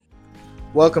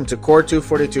Welcome to Core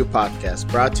 242 Podcast,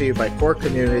 brought to you by Core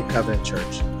Community Covenant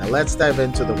Church. Now let's dive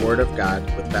into the Word of God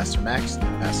with Pastor Max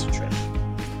and Pastor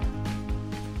Trish.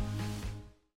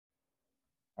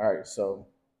 All right, so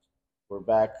we're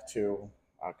back to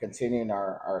continuing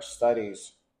our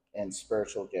studies in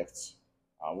spiritual gifts.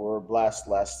 We were blessed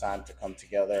last time to come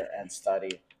together and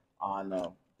study on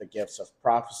the gifts of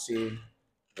prophecy,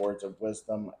 words of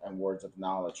wisdom, and words of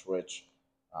knowledge, which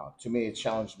to me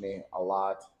challenged me a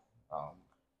lot.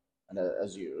 And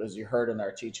as you heard in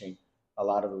our teaching, a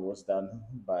lot of it was done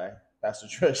by Pastor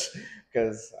Trish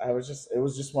because it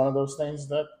was just one of those things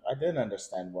that I didn't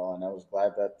understand well, and I was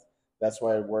glad that that's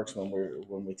why it works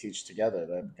when we teach together.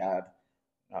 That God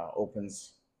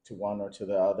opens to one or to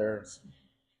the other.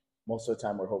 Most of the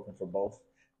time, we're hoping for both,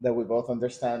 that we both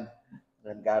understand.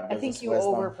 And God gives I think us you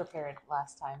wisdom. over prepared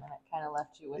last time, and it kind of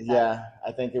left you with Yeah,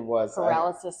 I think it was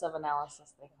paralysis of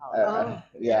analysis. They call it.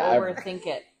 Yeah, overthink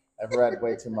it. I've read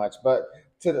way too much, but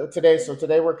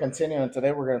today we're continuing.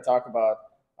 Today we're going to talk about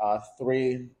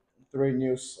three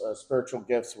new spiritual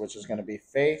gifts, which is going to be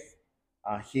faith,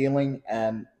 healing,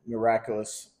 and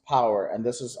miraculous power. And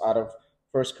this is out of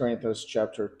 1 Corinthians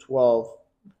chapter 12.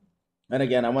 And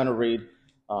again, I want to read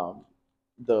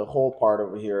the whole part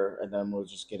over here, and then we'll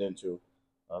just get into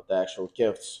the actual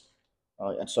gifts.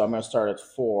 And so I'm going to start at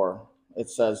 4. It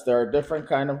says, "There are different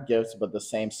kind of gifts, but the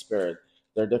same Spirit.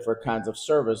 There are different kinds of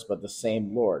service, but the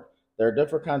same Lord. There are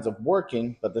different kinds of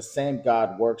working, but the same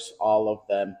God works all of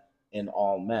them in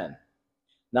all men.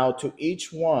 Now, to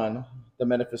each one, the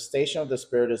manifestation of the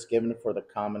Spirit is given for the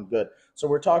common good." So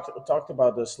we talked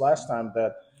about this last time,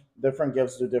 that different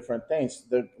gifts do different things.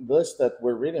 The list that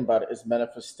we're reading about is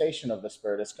manifestation of the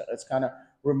Spirit. It's kind of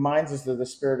reminds us that the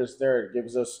Spirit is there. It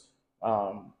gives us,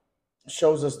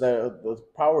 shows us that the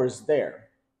power is there.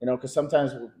 Because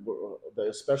sometimes,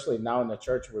 especially now in the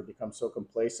church, we become so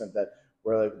complacent that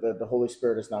we're like the Holy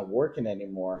Spirit is not working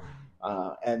anymore.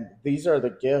 And these are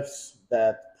the gifts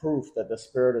that prove that the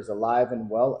Spirit is alive and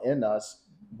well in us,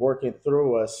 working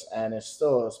through us, and is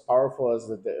still as powerful as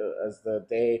the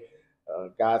day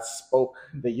God spoke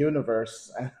the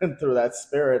universe, and through that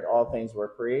Spirit, all things were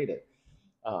created.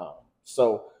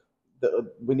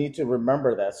 We need to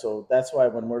remember that. So that's why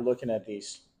when we're looking at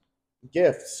these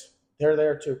gifts, they're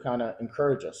there to kind of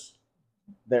encourage us.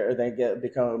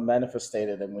 Become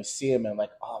manifested, and we see them and like,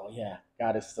 oh yeah,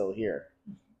 God is still here.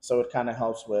 So it kind of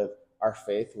helps with our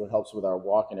faith. It helps with our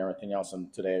walk and everything else.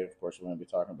 And today, of course, we're going to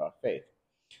be talking about faith.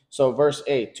 So verse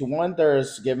 8, "To one there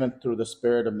is given through the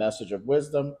Spirit a message of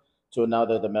wisdom, to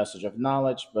another the message of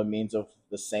knowledge by means of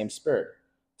the same Spirit."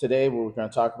 Today we're going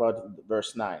to talk about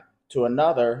verse 9. "To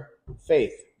another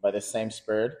faith by the same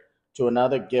Spirit, to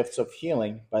another gifts of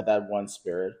healing by that one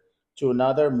Spirit, to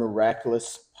another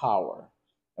miraculous power."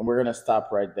 And we're going to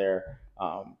stop right there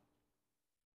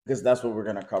because that's what we're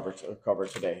going to cover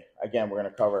today. Again, we're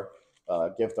going to cover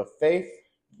gift of faith,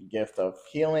 gift of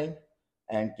healing,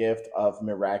 and gift of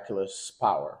miraculous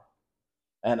power.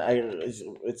 And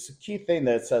it's a key thing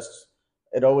that it says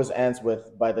it always ends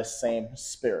with "by the same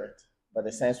Spirit." By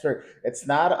the same Spirit. It's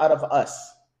not out of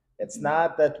us. It's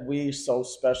not that we're so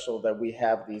special that we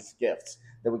have these gifts,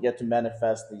 that we get to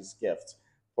manifest these gifts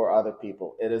for other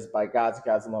people. It is by God's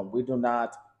alone. We do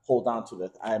not hold on to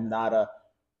this. I am not a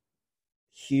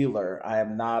healer. I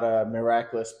am not a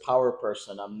miraculous power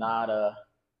person. I'm not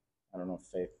I don't know,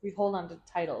 faith. We hold on to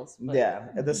titles. But yeah,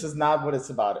 this is not what it's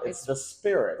about. It's the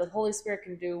Spirit. The Holy Spirit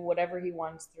can do whatever He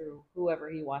wants through whoever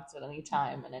He wants at any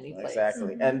time and any place.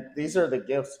 Exactly. Mm-hmm. And these are the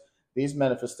gifts. These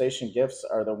manifestation gifts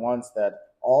are the ones that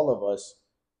all of us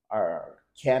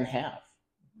can have.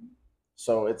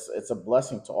 So it's a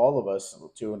blessing to all of us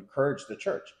to encourage the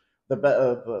church. The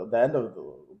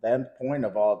end point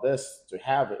of all this to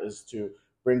have is to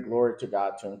bring glory to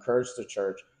God, to encourage the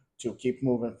church to keep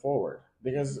moving forward.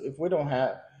 Because if we don't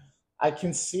have, I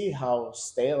can see how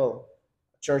stale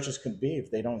churches could be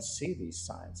if they don't see these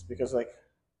signs. Because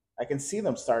I can see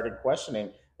them starting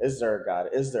questioning, is there a God?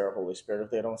 Is there a Holy Spirit?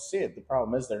 If they don't see it, the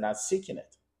problem is they're not seeking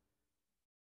it.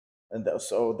 And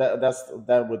so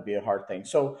that would be a hard thing.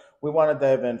 So we want to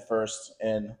dive in first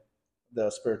in the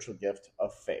spiritual gift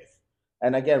of faith.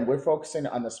 And again, we're focusing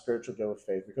on the spiritual gift of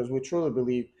faith because we truly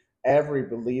believe every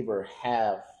believer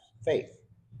have faith.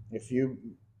 If you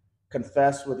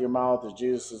confess with your mouth that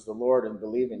Jesus is the Lord and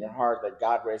believe in your heart that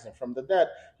God raised him from the dead,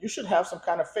 you should have some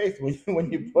kind of faith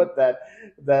when you put that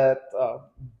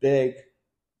big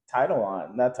title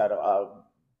on, not title,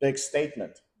 big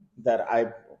statement that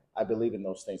I believe in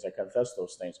those things. I confess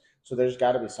those things. So there's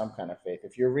got to be some kind of faith.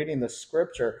 If you're reading the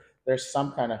scripture, there's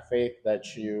some kind of faith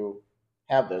that you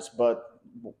have this. But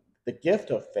the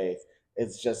gift of faith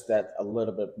is just that a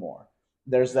little bit more.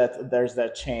 there's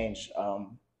that change.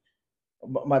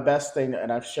 My best thing,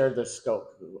 and I've shared this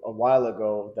a while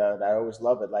ago, that I always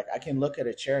love it. Like I can look at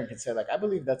a chair and can say, like, I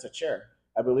believe that's a chair.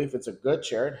 I believe it's a good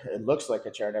chair. It looks like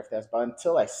a chair and everything else. But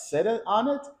until I sit on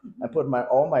it and put my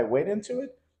all my weight into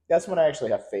it, that's when I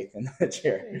actually have faith in the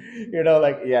chair.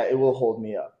 Like, yeah, it will hold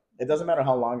me up. It doesn't matter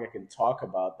how long I can talk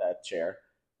about that chair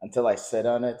until I sit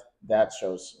on it. That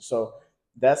shows. So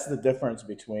that's the difference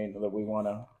between that we want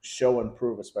to show and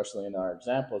prove, especially in our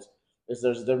examples, is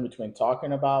there's a difference between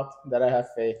talking about that I have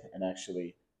faith and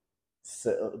actually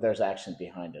there's action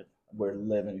behind it. We're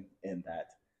living in that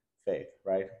faith,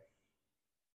 right?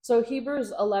 So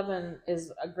Hebrews 11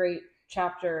 is a great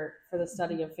chapter for the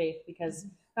study of faith because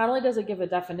not only does it give a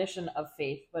definition of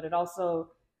faith, but it also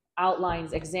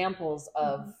outlines examples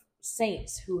of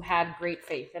saints who had great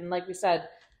faith. And like we said,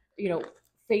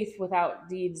 faith without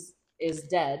deeds is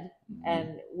dead,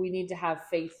 and we need to have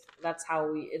faith. That's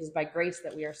how it is by grace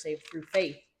that we are saved through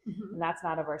faith. And that's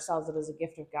not of ourselves, it is a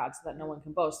gift of God so that no one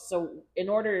can boast. So in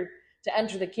order to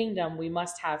enter the kingdom, we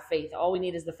must have faith. All we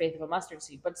need is the faith of a mustard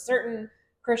seed. But certain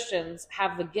Christians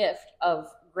have the gift of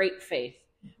great faith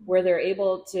where they're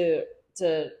able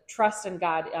to trust in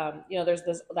God. There's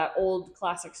that old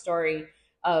classic story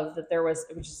of that there was,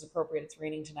 which is appropriate, it's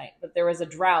raining tonight, but there was a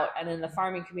drought, and in the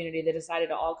farming community they decided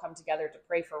to all come together to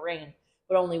pray for rain,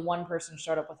 but only one person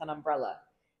showed up with an umbrella.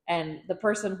 And the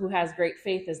person who has great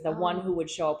faith is the one who would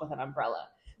show up with an umbrella.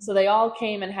 So they all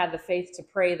came and had the faith to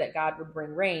pray that God would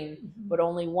bring rain, but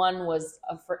only one was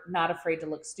not afraid to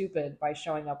look stupid by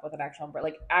showing up with an actual umbrella,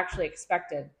 like actually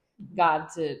expected God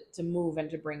to move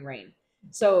and to bring rain.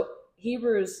 So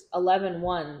Hebrews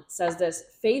 11:1 says this: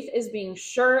 faith is being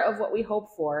sure of what we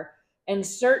hope for and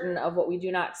certain of what we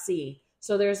do not see.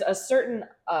 So there's a certain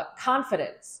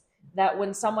confidence that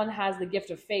when someone has the gift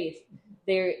of faith,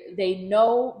 they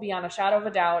know beyond a shadow of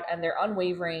a doubt, and they're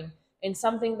unwavering in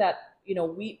something that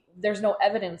there's no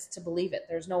evidence to believe it.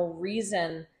 There's no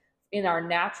reason in our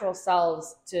natural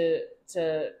selves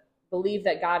to believe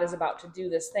that God is about to do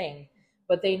this thing,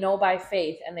 but they know by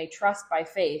faith and they trust by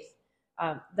faith.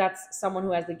 That's someone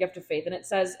who has the gift of faith. And it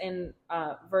says in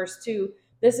verse 2,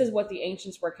 this is what the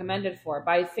ancients were commended for.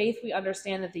 By faith we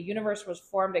understand that the universe was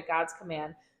formed at God's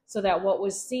command, so that what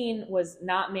was seen was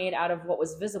not made out of what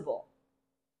was visible.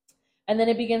 And then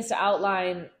it begins to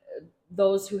outline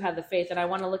those who had the faith. And I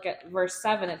want to look at verse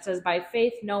 7. It says, by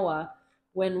faith Noah,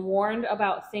 when warned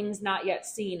about things not yet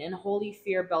seen, in holy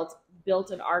fear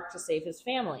built an ark to save his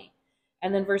family.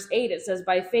 And then verse 8, it says,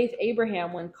 by faith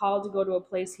Abraham, when called to go to a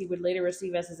place he would later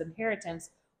receive as his inheritance,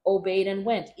 obeyed and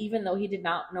went, even though he did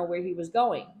not know where he was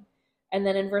going. And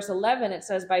then in verse 11, it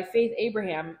says, by faith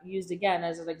Abraham, used again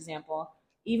as an example,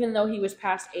 even though he was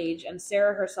past age and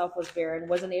Sarah herself was barren,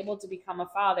 was unable to become a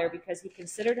father because he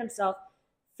considered himself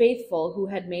faithful who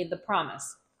had made the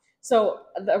promise. So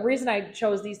the reason I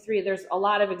chose these three, there's a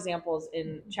lot of examples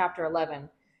in chapter 11,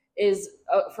 is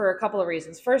for a couple of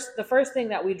reasons. The first thing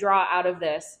that we draw out of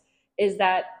this is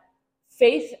that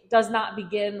faith does not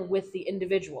begin with the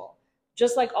individual.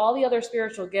 Just like all the other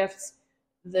spiritual gifts,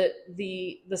 the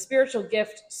spiritual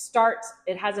gift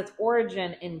it has its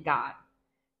origin in God.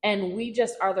 And we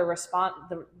just are the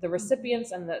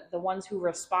recipients and the ones who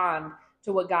respond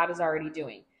to what God is already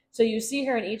doing. So you see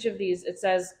here in each of these, it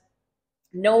says,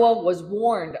 Noah was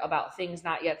warned about things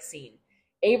not yet seen.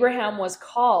 Abraham was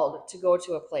called to go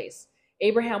to a place.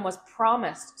 Abraham was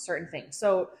promised certain things.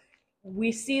 So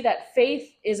we see that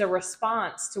faith is a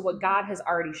response to what God has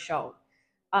already shown.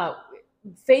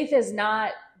 Faith is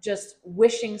not just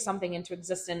wishing something into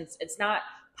existence. It's not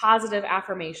positive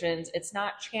affirmations. It's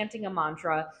not chanting a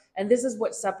mantra. And this is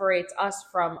what separates us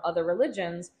from other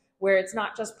religions, where it's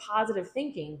not just positive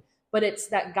thinking, but it's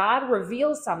that God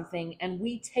reveals something and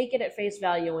we take it at face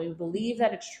value and we believe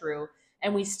that it's true,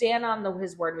 and we stand on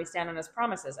his word, we stand on his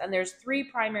promises. And there's three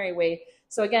primary ways.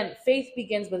 So again, faith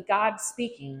begins with God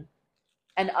speaking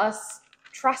and us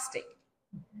trusting.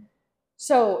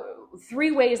 So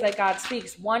 3 ways that God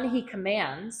speaks. One, he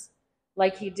commands,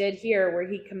 like he did here, where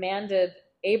he commanded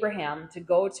Abraham to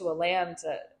go to a land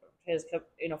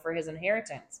for his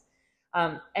inheritance.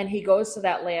 And he goes to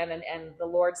that land, and the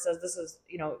Lord says,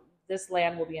 this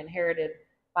land will be inherited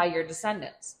by your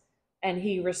descendants. And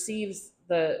he receives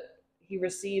the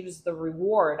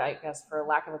reward, I guess, for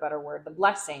lack of a better word, the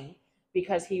blessing,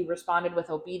 because he responded with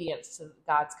obedience to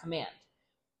God's command.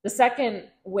 The second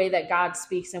way that God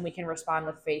speaks and we can respond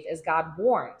with faith is God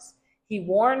warns. He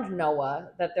warned Noah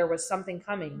that there was something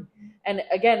coming. And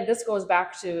again, this goes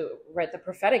back to the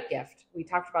prophetic gift. We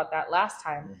talked about that last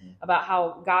time, about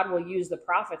how God will use the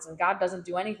prophets, and God doesn't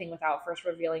do anything without first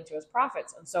revealing to his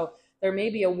prophets. And so there may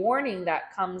be a warning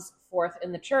that comes forth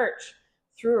in the church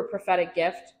through a prophetic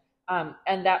gift,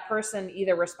 and that person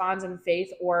either responds in faith,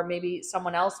 or maybe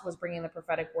someone else was bringing the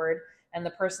prophetic word, and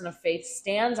the person of faith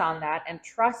stands on that and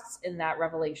trusts in that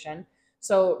revelation.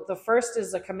 So the first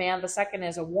is a command. The second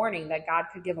is a warning, that God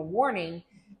could give a warning.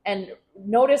 And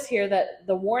notice here that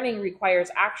the warning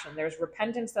requires action. There's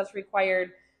repentance that's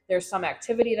required. There's some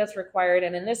activity that's required.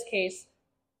 And in this case,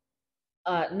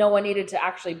 Noah needed to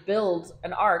actually build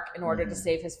an ark in order to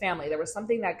save his family. There was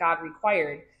something that God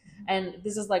required. And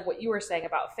this is like what you were saying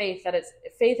about faith, that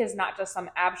faith is not just some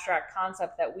abstract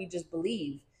concept that we just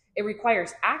believe. It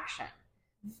requires action.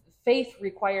 Faith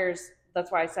requires,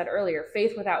 that's why I said earlier,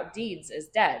 faith without deeds is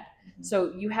dead.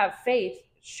 So you have faith.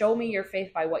 Show me your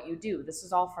faith by what you do. This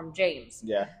is all from James.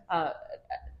 Yeah.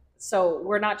 So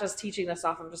we're not just teaching this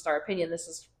off of just our opinion. This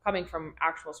is coming from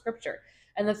actual scripture.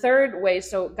 And the third way,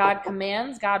 so God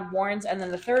commands, God warns, and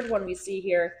then the third one we see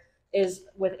here is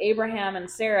with Abraham and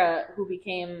Sarah,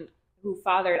 who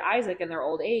fathered Isaac in their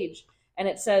old age. And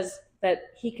it says that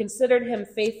he considered him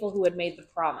faithful who had made the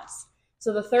promise.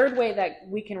 So the third way that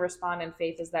we can respond in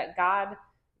faith is that God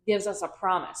gives us a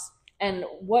promise. And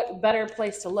what better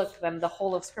place to look than the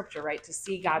whole of Scripture, right? To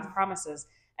see God's promises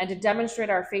and to demonstrate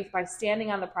our faith by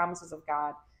standing on the promises of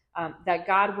God, that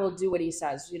God will do what he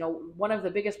says. You know, one of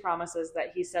the biggest promises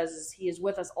that he says is he is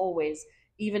with us always,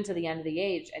 even to the end of the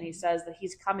age. And he says that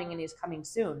he's coming, and he's coming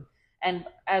soon. And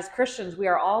as Christians, we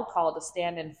are all called to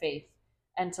stand in faith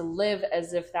and to live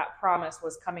as if that promise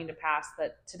was coming to pass,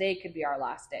 that today could be our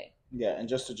last day. Yeah, and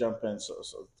just to jump in, so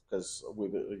because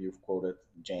you've quoted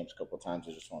James a couple of times,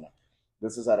 I just want to.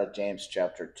 This is out of James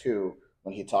chapter 2,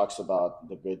 when he talks about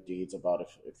the good deeds, about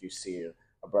if you see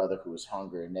a brother who is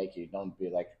hungry or naked, don't be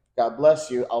like, God bless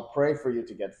you, I'll pray for you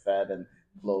to get fed and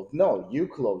clothed. No, you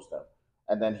clothe them.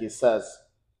 And then he says,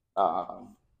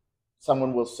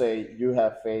 someone will say, you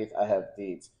have faith, I have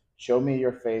deeds. Show me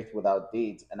your faith without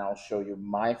deeds, and I'll show you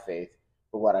my faith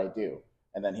for what I do.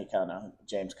 And then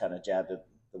James kind of jabbed it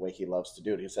the way he loves to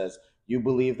do it. He says, you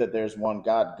believe that there's one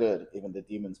God, good. Even the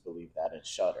demons believe that and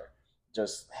shudder.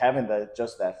 Just having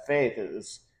that faith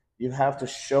is, you have to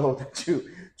show that you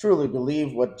truly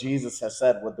believe what Jesus has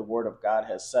said, what the Word of God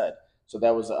has said. So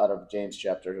that was out of James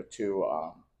chapter 2,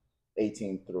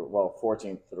 14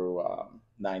 through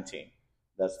 19.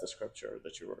 That's the scripture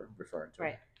that you were referring to.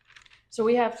 Right. So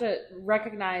we have to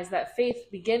recognize that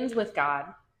faith begins with God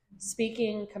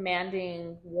speaking,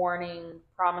 commanding, warning,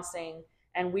 promising,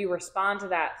 and we respond to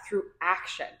that through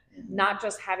action, not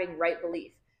just having right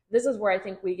belief. This is where I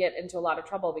think we get into a lot of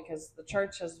trouble, because the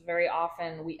church has very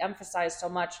often, we emphasize so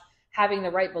much having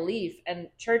the right belief, and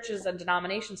churches and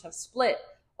denominations have split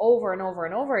over and over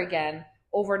and over again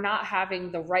over not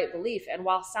having the right belief. And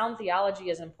while sound theology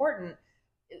is important,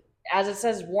 as it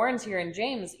says, warns here in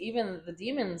James, even the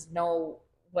demons know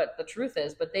what the truth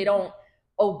is, but they don't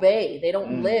obey, they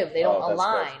don't live, they don't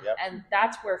align. Yep. And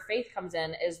that's where faith comes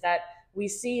in, is that we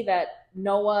see that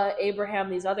Noah, Abraham,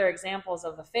 these other examples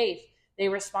of the faith, they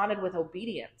responded with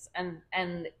obedience.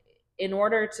 And in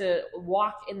order to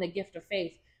walk in the gift of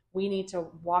faith, we need to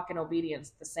walk in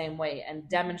obedience the same way and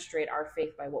demonstrate our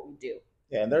faith by what we do.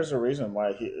 Yeah, and there's a reason why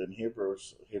in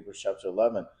Hebrews chapter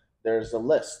 11, there's a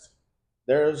list.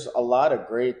 There's a lot of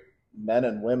great men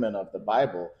and women of the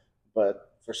Bible,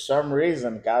 but for some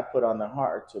reason, God put on the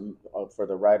heart for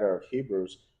the writer of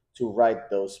Hebrews to write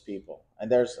those people.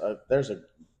 And there's a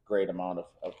great amount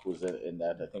of who's in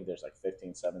that. I think there's like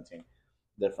 15, 17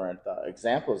 different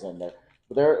examples in there.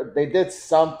 But they did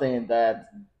something that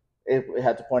it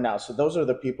had to point out. So those are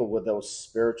the people with those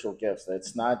spiritual gifts.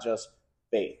 It's not just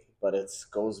faith, but it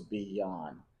goes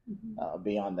beyond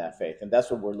that faith. And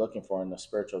that's what we're looking for in the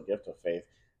spiritual gift of faith,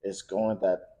 is going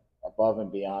that above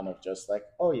and beyond of just like,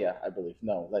 oh yeah, I believe.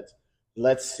 No,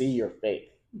 let's see your faith.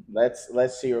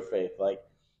 Let's see your faith. Like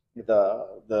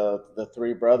the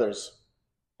three brothers,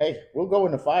 hey, we'll go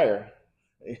in the fire.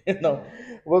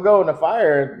 We'll go in the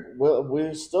fire.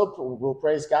 We'll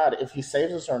praise God if He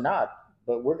saves us or not.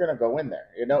 But we're gonna go in there.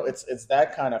 It's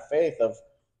that kind of faith of,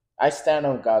 I stand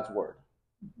on God's word.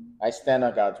 I stand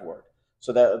on God's word.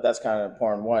 So that's kind of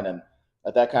important one, and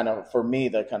that kind of, for me,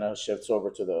 that kind of shifts over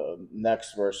to the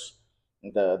next verse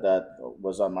that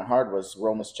was on my heart, was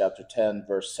Romans chapter 10,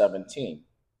 verse 17.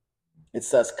 It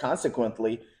says,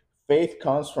 consequently, faith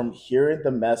comes from hearing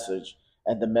the message,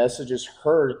 and the message is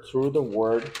heard through the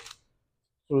word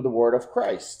of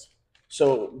Christ.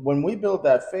 So when we build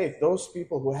that faith, those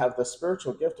people who have the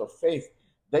spiritual gift of faith,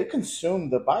 they consume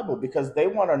the Bible because they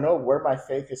want to know where my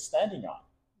faith is standing on.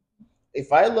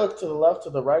 If I look to the left, to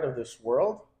the right of this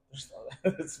world,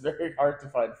 it's very hard to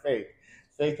find faith.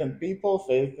 Faith in people,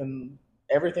 faith in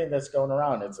everything that's going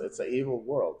around. It's an evil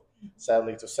world,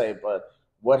 sadly to say. But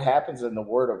what happens in the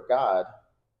Word of God,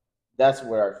 that's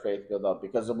where our faith builds up,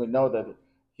 because we know that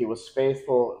He was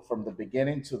faithful from the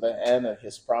beginning to the end, and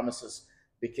His promises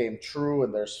became true,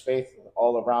 and there's faith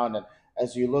all around. And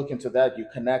as you look into that, you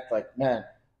connect like, man,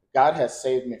 God has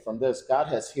saved me from this. God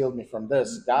has healed me from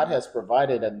this. God has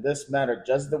provided in this manner,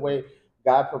 just the way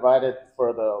God provided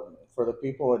for the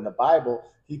people in the Bible.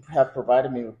 He have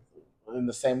provided me in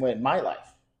the same way in my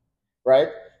life, right?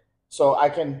 So I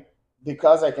can,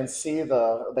 because I can see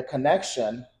the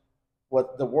connection,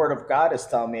 what the Word of God is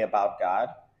telling me about God,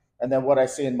 and then what I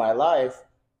see in my life,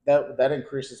 that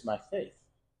increases my faith.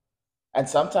 And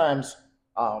sometimes,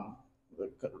 um,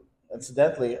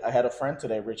 incidentally, I had a friend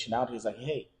today reaching out. He's like,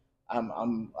 "Hey,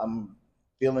 I'm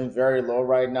feeling very low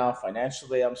right now.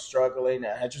 Financially, I'm struggling,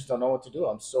 and I just don't know what to do.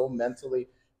 I'm so mentally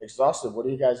exhausted. What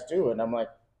do you guys do?" And I'm like,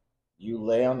 "You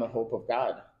lay on the hope of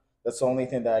God. That's the only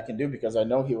thing that I can do, because I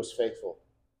know He was faithful.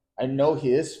 I know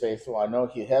He is faithful. I know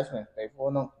He has been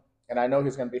faithful, and I know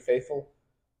He's going to be faithful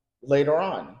later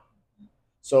on."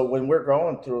 So when we're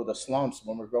going through the slumps,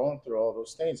 when we're going through all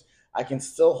those things, I can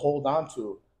still hold on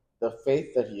to the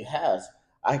faith that He has.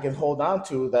 I can hold on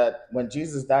to that when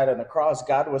Jesus died on the cross,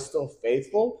 God was still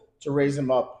faithful to raise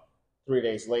Him up 3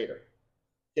 days later.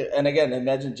 Yeah, and again,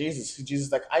 imagine Jesus.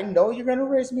 Jesus like, I know you're going to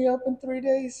raise me up in 3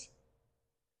 days,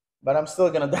 but I'm still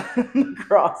going to die on the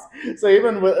cross. So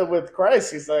even with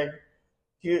Christ, He's like,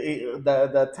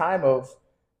 the time of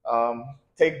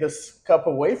take this cup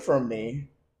away from me.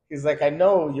 He's like, I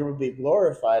know you will be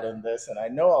glorified in this, and I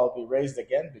know I'll be raised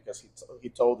again, because he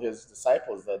told His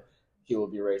disciples that He will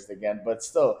be raised again. But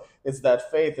still, it's that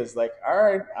faith is like, all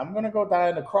right, I'm going to go die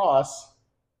on the cross.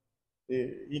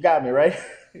 You got me, right?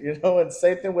 And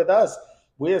same thing with us.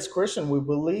 We as Christians, we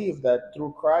believe that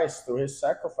through Christ, through His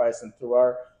sacrifice, and through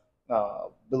our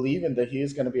believing that He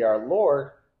is going to be our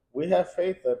Lord, we have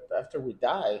faith that after we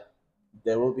die,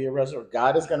 there will be a resurrection.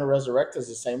 God is going to resurrect us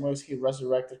the same way as He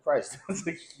resurrected Christ. It's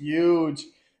a huge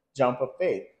jump of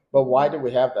faith. But why do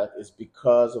we have that? It's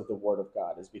because of the Word of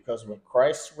God. It's because when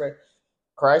Christ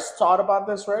taught about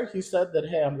this, right? He said that,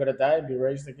 hey, I'm going to die and be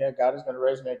raised again. God is going to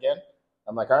raise me again.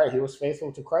 I'm like, all right, He was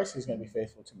faithful to Christ. He's going to be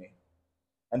faithful to me.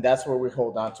 And that's where we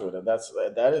hold on to it. And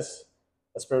that is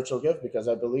a spiritual gift, because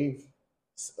I believe,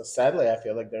 sadly, I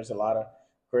feel like there's a lot of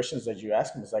Christians that you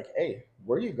ask them, it's like, hey,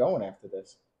 where are you going after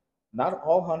this? Not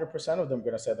all 100% of them are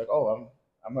going to say like, oh,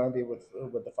 I'm going to be with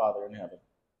the Father in heaven.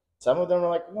 Some of them are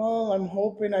like, well, I'm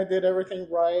hoping I did everything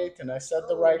right and I said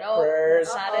the right prayers.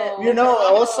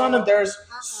 All of a sudden there's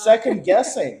second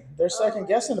guessing. They're second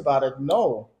guessing about it.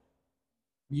 No,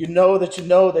 you know that you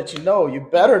know that you know. You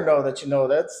better know that you know.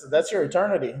 That's your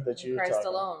eternity that you Christ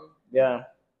alone. Yeah.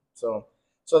 So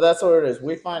that's what it is.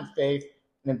 We find faith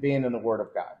in being in the Word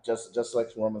of God, just like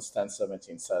Romans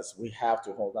 10:17 says. We have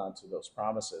to hold on to those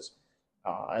promises,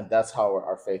 and that's how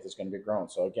our faith is going to be grown.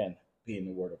 So again, be in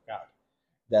the Word of God.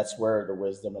 That's where the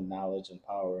wisdom and knowledge and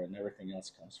power and everything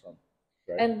else comes from.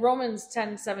 Right? And Romans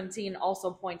 10:17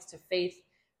 also points to faith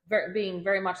being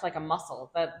very much like a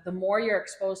muscle, that the more you're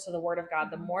exposed to the Word of God,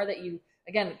 the more that you,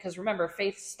 again, because remember,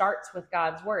 faith starts with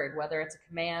God's Word, whether it's a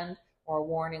command or a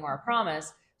warning or a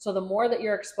promise. So the more that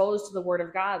you're exposed to the Word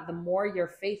of God, the more your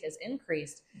faith is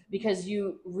increased, because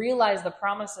you realize the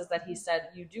promises that He said.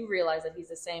 You do realize that He's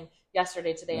the same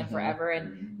yesterday, today, and forever,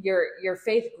 and your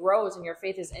faith grows and your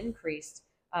faith is increased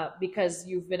because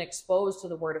you've been exposed to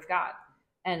the Word of God.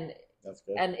 And that's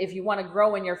good. And if you want to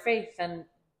grow in your faith, then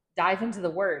dive into the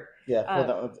Word. Yeah,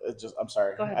 I'm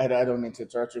sorry. Go ahead. I don't mean to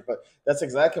interrupt you, but that's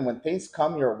exactly when things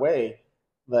come your way,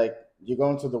 like you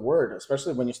go into the Word,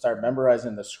 especially when you start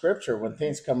memorizing the Scripture, when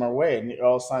things come our way, and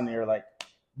all of a sudden you're like,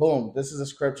 boom, this is a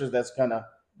Scripture that's going to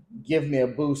give me a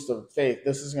boost of faith.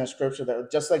 This is a Scripture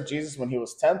that, just like Jesus, when He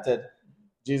was tempted,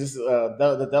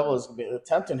 the devil is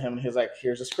tempting Him, and He's like,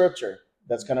 here's a Scripture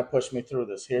that's going to push me through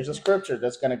this. Here's a Scripture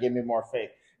that's going to give me more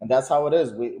faith. And that's how it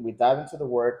is. We dive into the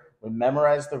Word. We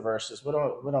memorize the verses. We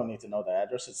don't need to know the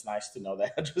address. It's nice to know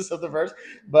the address of the verse,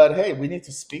 but hey, we need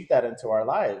to speak that into our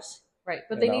lives. Right,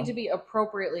 but they need to be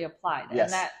appropriately applied. Yes,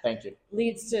 and that thank you.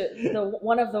 Leads to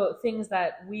one of the things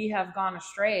that we have gone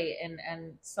astray in,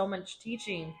 and so much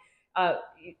teaching.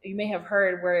 You may have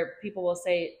heard where people will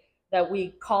say that we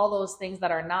call those things that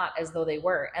are not as though they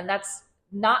were, and that's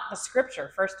not the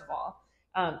Scripture. First of all,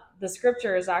 the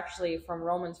Scripture is actually from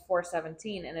Romans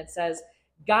 4:17, and it says,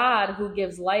 God who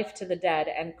gives life to the dead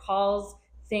and calls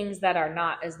things that are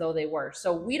not as though they were.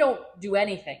 So we don't do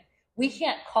anything. We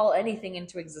can't call anything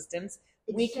into existence.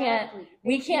 Exactly.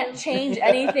 We can't change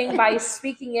anything by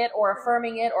speaking it or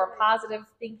affirming it or positive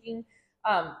thinking.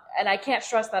 And I can't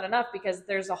stress that enough, because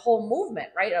there's a whole movement,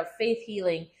 right, of faith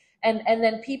healing, and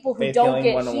then people who Faith don't healing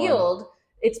get 101. healed,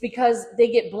 it's because they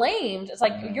get blamed. It's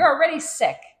like, you're already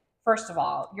sick. First of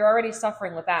all, you're already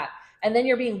suffering with that, and then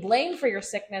you're being blamed for your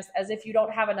sickness as if you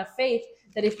don't have enough faith,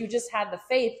 that if you just had the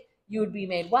faith, you would be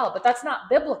made well. But that's not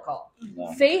biblical.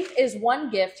 No. Faith is one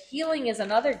gift, healing is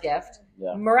another gift,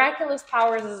 Yeah. miraculous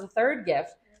powers is a third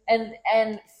gift,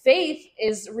 and faith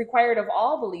is required of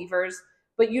all believers,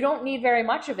 but you don't need very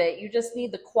much of it. You just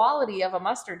need the quality of a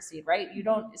mustard seed, right? You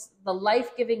don't, the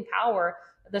life-giving power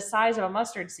the size of a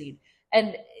mustard seed.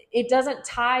 And it doesn't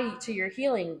tie to your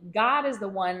healing. God is the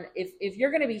one, if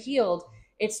you're going to be healed,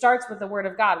 it starts with the word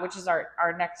of God, which is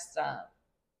our next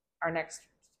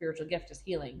spiritual gift, is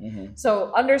healing. Mm-hmm.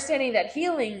 So understanding that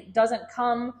healing doesn't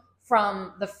come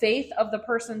from the faith of the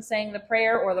person saying the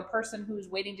prayer or the person who's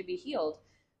waiting to be healed.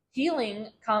 Healing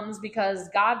comes because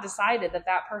God decided that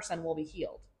that person will be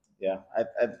healed. Yeah,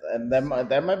 and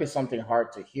that might be something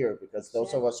hard to hear, because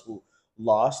those of us who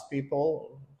lost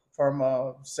people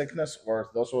from sickness, or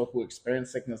those of us who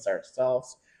experienced sickness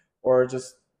ourselves, or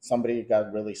just somebody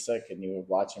got really sick and you were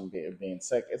watching being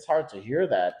sick, it's hard to hear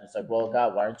that. It's like, well,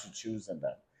 God, why aren't you choosing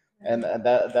them? And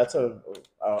that's a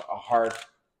hard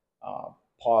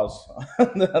pause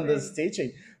on this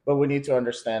teaching, but we need to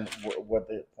understand what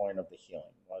the point of the healing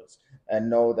was, and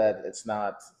know that it's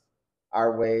not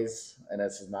our ways and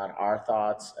this is not our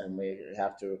thoughts, and we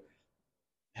have to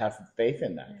have faith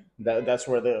in that. That's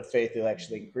where the faith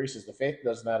actually increases. The faith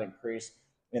does not increase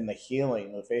in the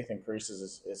healing. The faith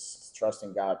increases is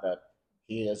trusting God that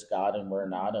He is God and we're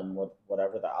not, and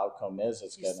whatever the outcome is,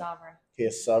 He's sovereign. He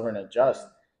is sovereign and just.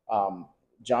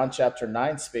 John chapter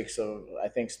 9 speaks of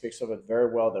it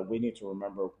very well, that we need to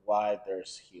remember why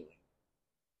there's healing,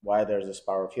 why there's this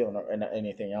power of healing, or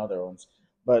anything other ones.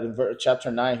 But in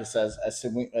chapter 9, he says,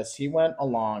 as he went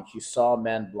along, he saw a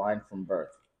man blind from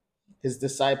birth. His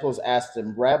disciples asked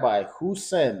him, Rabbi, who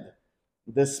sinned,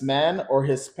 this man or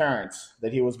his parents,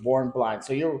 that he was born blind?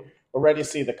 So you already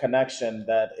see the connection,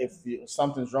 that if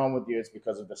something's wrong with you, it's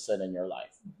because of the sin in your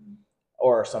life,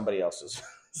 or somebody else's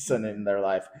sin in their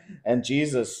life. And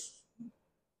Jesus,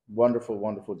 wonderful,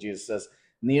 wonderful Jesus, says,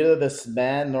 neither this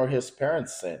man nor his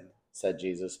parents sinned, said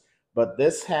Jesus, but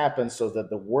this happened so that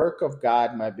the work of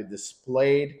God might be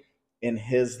displayed in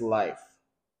his life.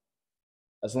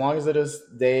 As long as it is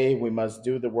day, we must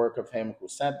do the work of him who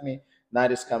sent me.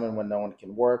 Night is coming when no one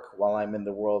can work. While I'm in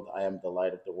the world, I am the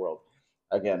light of the world.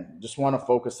 Again, just want to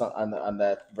focus on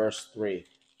that verse 3.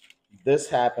 This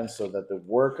happens so that the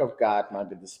work of God might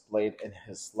be displayed in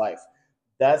his life.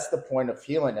 That's the point of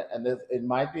healing. And it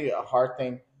might be a hard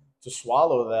thing to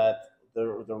swallow, that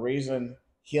the reason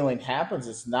healing happens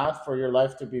is not for your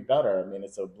life to be better. I mean,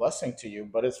 it's a blessing to you,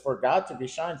 but it's for God to be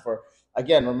shined for.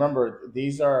 Again, remember,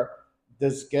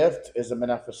 this gift is a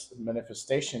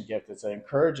manifestation gift. It's an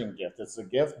encouraging gift. It's a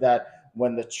gift that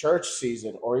when the church sees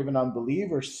it, or even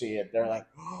unbelievers see it, they're like,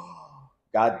 oh,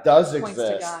 God does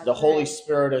exist. God. The Holy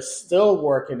Spirit is still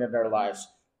working in their lives.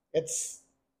 It's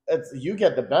you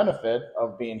get the benefit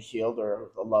of being healed,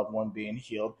 or a loved one being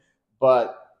healed,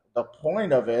 but the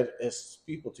point of it is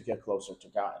people to get closer to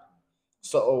God.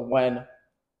 So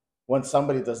when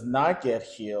somebody does not get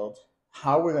healed,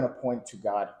 how are we going to point to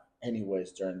God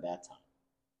anyways during that time?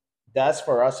 That's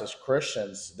for us as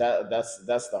Christians. That's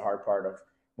the hard part of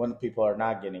when people are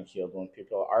not getting healed, when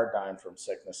people are dying from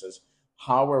sicknesses.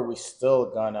 How are we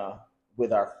still gonna,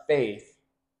 with our faith,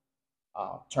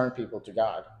 turn people to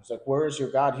God? It's like, where is your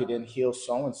God? He didn't heal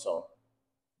so and so.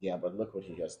 Yeah, but look what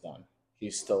he has done.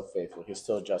 He's still faithful. He's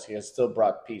still just. He has still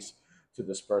brought peace to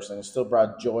this person. He still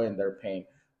brought joy in their pain.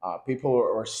 People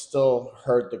are still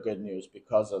heard the good news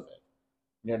because of it.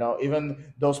 You know,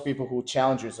 even those people who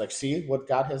challenge you, it's like, see what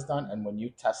God has done. And when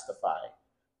you testify,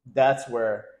 that's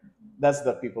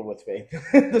the people with faith,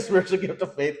 the spiritual gift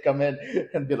of faith, come in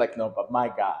and be like, no, but my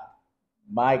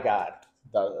God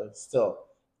still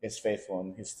is faithful,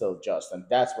 and he's still just. And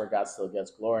that's where God still gets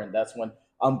glory. And that's when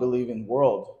unbelieving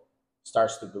world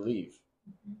starts to believe.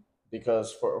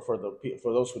 Because for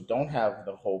those who don't have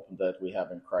the hope that we have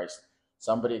in Christ,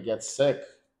 somebody gets sick,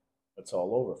 it's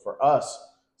all over. For us,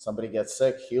 somebody gets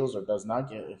sick, heals, or does not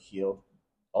get healed,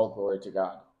 all glory to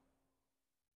God.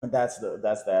 And that's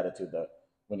the attitude that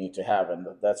we need to have, and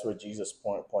that's where Jesus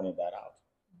pointed that out.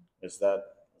 Is that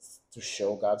to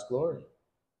show God's glory,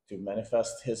 to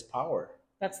manifest His power.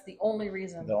 That's the only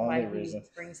reason why He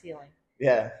brings healing.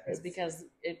 Yeah. It's because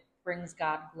it brings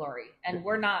God glory. And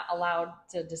we're not allowed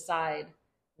to decide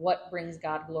what brings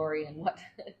God glory and what,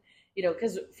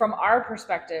 because from our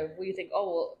perspective, we think,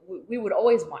 oh, well, we would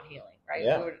always want healing, right?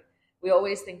 Yeah. We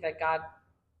always think that God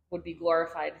would be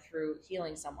glorified through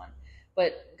healing someone.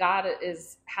 But God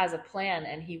has a plan,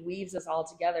 and He weaves us all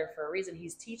together for a reason.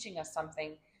 He's teaching us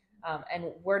something, and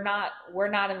we're not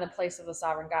in the place of the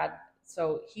sovereign God.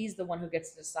 So He's the one who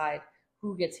gets to decide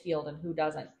who gets healed and who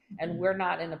doesn't. And we're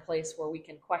not in a place where we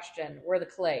can question. We're the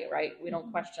clay, right? We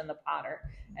don't question the potter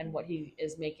and what he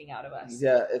is making out of us.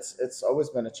 Yeah, it's always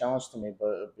been a challenge to me,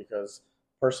 but because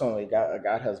personally,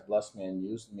 God has blessed me and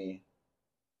used me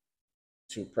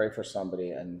to pray for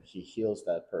somebody, and He heals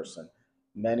that person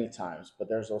many times. But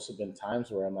there's also been times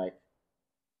where I'm like,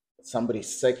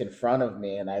 somebody's sick in front of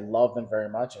me, and I love them very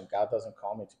much, and God doesn't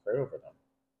call me to pray over them,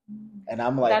 and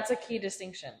I'm like, that's a key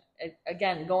distinction.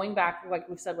 Again, going back, like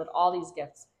we've said with all these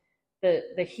gifts,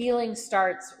 the healing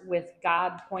starts with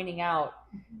God pointing out.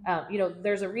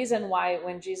 There's a reason why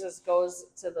when Jesus goes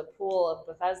to the pool of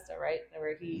Bethesda, right,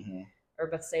 where he or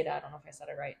Bethsaida, I don't know if I said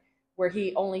it right, where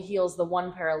He only heals the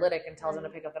one paralytic and tells him to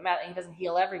pick up the mat, and He doesn't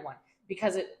heal everyone,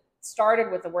 because it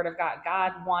started with the word of God.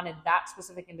 God wanted that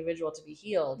specific individual to be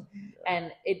healed,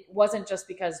 and it wasn't just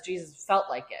because Jesus felt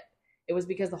like it. It was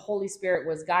because the Holy Spirit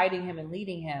was guiding him and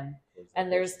leading him.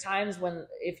 And there's times when,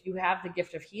 if you have the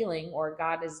gift of healing, or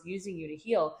God is using you to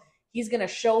heal, He's going to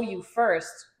show you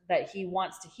first that He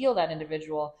wants to heal that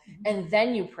individual, and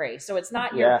then you pray. So it's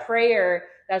not your prayer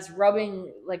that's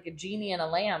rubbing like a genie in a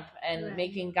lamp and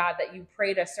making God, that you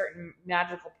prayed a certain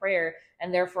magical prayer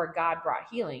and therefore God brought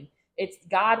healing. It's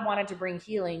God wanted to bring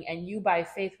healing, and you by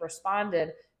faith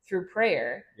responded through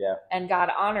prayer. Yeah. And God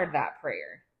honored that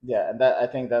prayer. Yeah, and that, I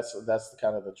think that's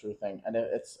kind of the true thing, and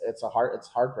it's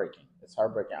heartbreaking. It's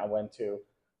heartbreaking. I went to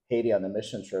Haiti on a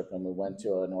mission trip, and we went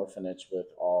to an orphanage with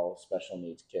all special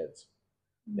needs kids.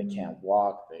 They can't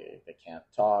walk, they can't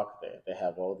talk, they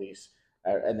have all these,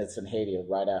 and it's in Haiti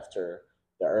right after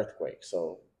the earthquake,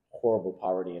 so horrible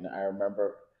poverty. And I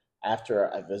remember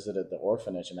after I visited the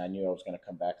orphanage, and I knew I was going to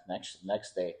come back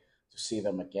next day to see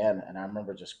them again, and I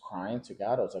remember just crying to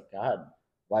God. I was like, God,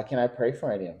 why can't I pray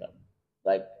for any of them?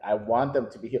 Like, I want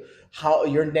them to be healed. How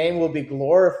your name will be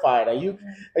glorified? Are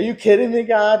you kidding me,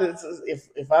 God?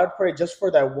 If I would pray just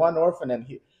for that one orphan, and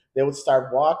they would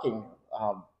start walking.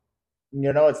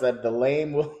 It's that the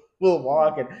lame will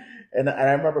walk, and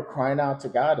I remember crying out to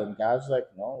God, and God's like,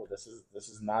 no, this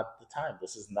is not the time.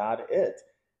 This is not it.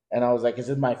 And I was like, is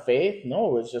it my faith?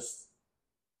 No, it's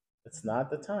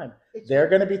not the time. They're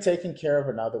going to be taken care of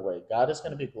another way. God is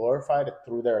going to be glorified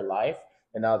through their life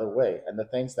another way, and the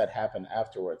things that happen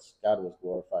afterwards, God was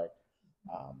glorified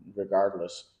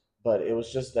regardless. But it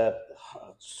was just that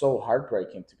so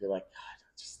heartbreaking to be like,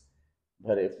 God,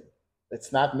 but if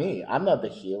it's not me, I'm not the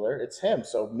healer, it's Him.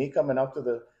 So me coming up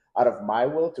out of my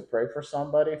will to pray for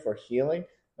somebody for healing,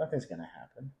 nothing's going to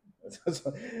happen.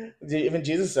 Even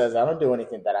Jesus says, I don't do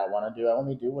anything that I want to do. I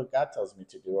only do what God tells me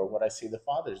to do, or what I see the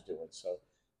Father's doing. So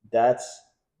that's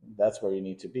where you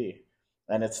need to be.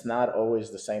 And it's not always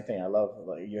the same thing. I love,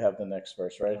 like, you have the next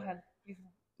verse, right? Go ahead.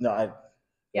 No,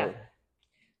 yeah.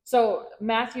 So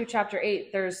Matthew chapter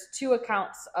 8, there's two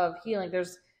accounts of healing.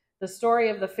 There's the story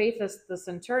of the faithless, the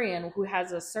centurion, who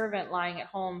has a servant lying at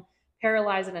home,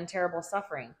 paralyzed and in terrible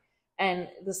suffering. And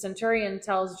the centurion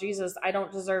tells Jesus, I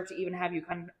don't deserve to even have you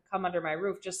come under my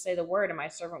roof. Just say the word and my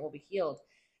servant will be healed.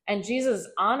 And Jesus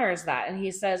honors that. And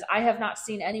He says, I have not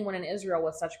seen anyone in Israel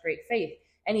with such great faith.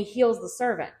 And He heals the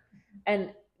servant. And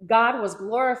God was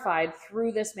glorified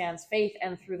through this man's faith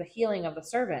and through the healing of the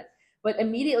servant. But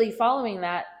immediately following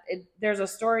that, there's a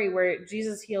story where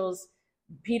Jesus heals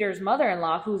Peter's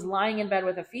mother-in-law, who's lying in bed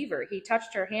with a fever. He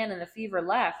touched her hand and the fever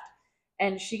left,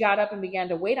 and she got up and began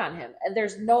to wait on Him. And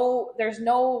there's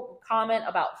no comment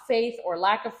about faith or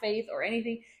lack of faith or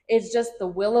anything. It's just the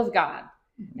will of God.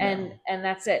 Yeah. And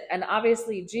that's it. And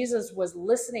obviously Jesus was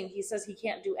listening. He says He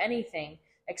can't do anything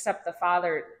except the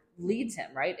Father leads him,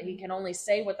 right? He can only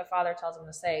say what the Father tells him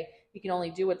to say. He can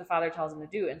only do what the Father tells him to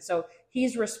do. And so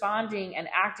he's responding and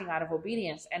acting out of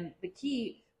obedience. And the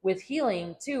key with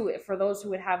healing too, for those who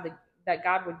would have that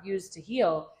God would use to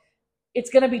heal,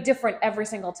 it's going to be different every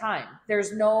single time.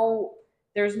 There's no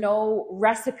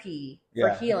recipe for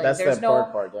healing. There's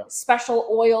no special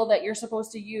oil that you're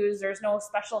supposed to use. There's no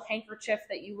special handkerchief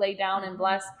that you lay down and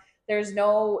bless. There's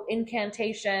no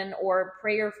incantation or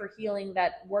prayer for healing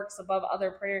that works above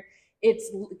other prayer.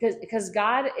 It's because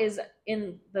God is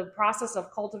in the process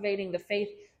of cultivating the faith,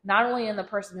 not only in the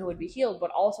person who would be healed,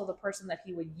 but also the person that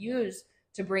He would use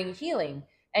to bring healing.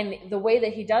 And the way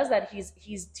that He does that,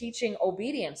 he's teaching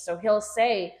obedience. So He'll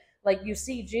say, Like you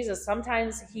see Jesus,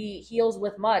 sometimes he heals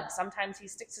with mud, sometimes he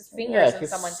sticks his Yeah, fingers in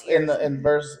someone's he's ears. in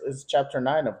verse is chapter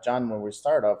 9 of John when we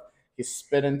start off. He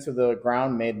spit into the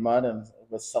ground, made mud, and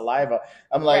with saliva.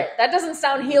 I'm like, Right. That doesn't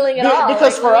sound healing at all.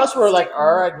 because Like, for let me us, we're like, stick-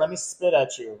 all right, let me spit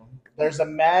at you. There's a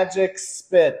magic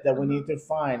spit that we need to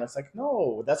find. It's like,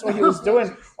 no, that's what he was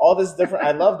doing. All this different.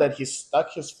 I love that he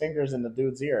stuck his fingers in the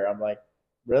dude's ear. I'm like,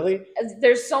 really?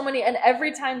 There's so many, and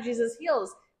every time Jesus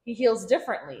heals, he heals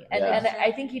differently, and Yeah. and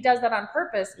I think he does that on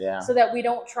purpose, Yeah. so that we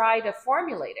don't try to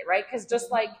formulate it, right? Because just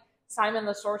like Simon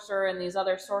the sorcerer and these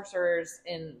other sorcerers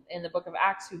in the book of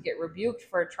Acts who get rebuked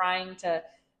for trying to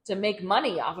make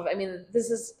money off of, I mean, this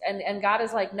is, and God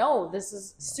is like, no, this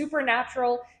is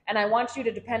supernatural, and I want you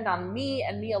to depend on me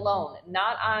and me alone,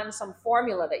 not on some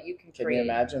formula that you can Can create. you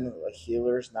imagine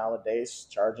healers nowadays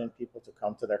charging people to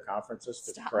come to their conferences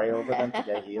to Stop. pray over them to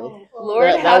get healed? Lord,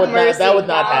 that have would mercy. Not, that would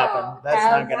not God. happen. That's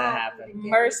Have not going to happen.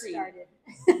 mercy.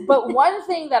 But one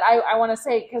thing that I want to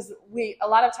say, because a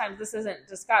lot of times this isn't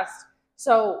discussed.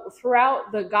 So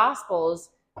throughout the Gospels,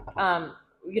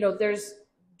 there's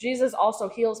Jesus also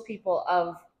heals people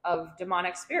of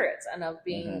demonic spirits and of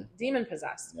being demon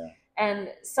possessed. Yeah. And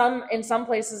in some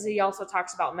places he also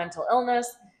talks about mental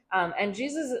illness. And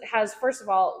Jesus has, first of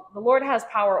all, the Lord has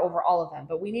power over all of them,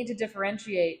 but we need to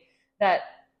differentiate that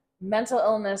mental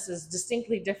illness is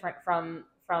distinctly different from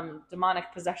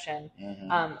demonic possession.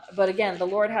 But again, the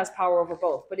Lord has power over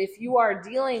both. But if you are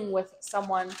dealing with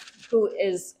someone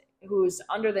who's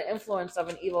under the influence of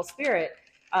an evil spirit,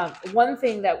 one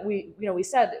thing that we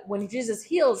said, when Jesus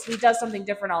heals, he does something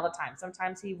different all the time.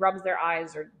 Sometimes he rubs their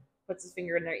eyes or puts his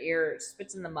finger in their ear or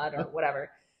spits in the mud or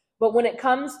whatever. But when it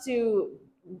comes to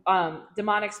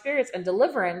demonic spirits and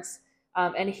deliverance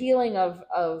and healing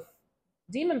of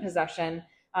demon possession,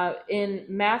 in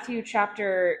Matthew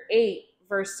chapter 8,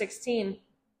 verse 16,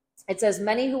 it says,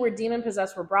 many who were demon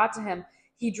possessed were brought to him.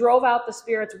 He drove out the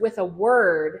spirits with a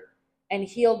word and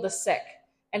healed the sick.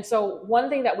 And so one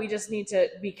thing that we just need to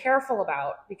be careful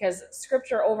about, because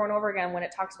scripture over and over again, when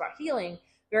it talks about healing,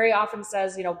 very often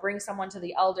says, bring someone to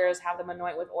the elders, have them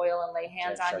anoint with oil and lay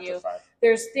hands on you.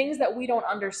 There's things that we don't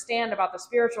understand about the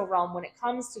spiritual realm when it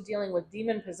comes to dealing with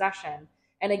demon possession.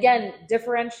 And again,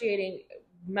 differentiating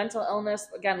mental illness,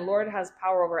 again, Lord has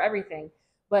power over everything.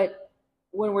 But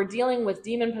when we're dealing with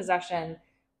demon possession,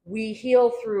 we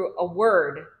heal through a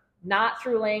word, not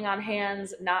through laying on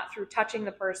hands, not through touching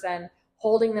the person,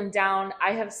 holding them down.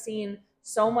 I have seen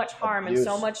so much harm and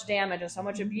so much damage and so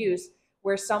much abuse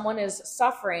where someone is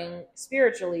suffering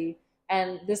spiritually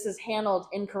and this is handled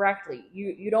incorrectly.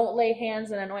 You don't lay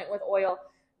hands and anoint with oil.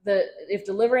 If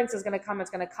deliverance is going to come, it's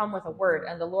going to come with a word,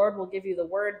 and the Lord will give you the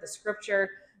word, the scripture,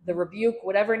 the rebuke,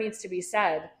 whatever needs to be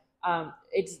said.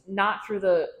 It's not through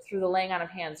the laying on of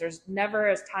hands. There's never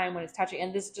a time when it's touching.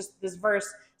 And this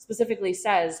verse specifically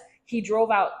says he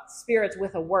drove out spirits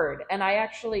with a word. And I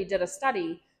actually did a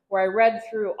study where I read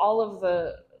through all of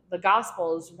the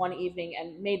Gospels one evening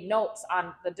and made notes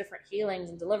on the different healings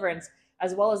and deliverance,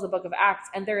 as well as the book of Acts.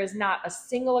 And there is not a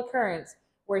single occurrence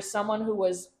where someone who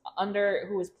was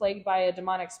plagued by a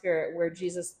demonic spirit, where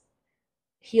Jesus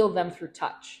healed them through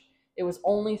touch. It was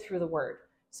only through the word.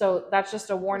 So that's just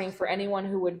a warning for anyone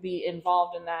who would be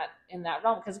involved in that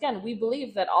realm. Because again, we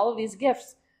believe that all of these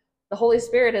gifts, the Holy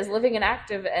Spirit is living and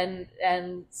active,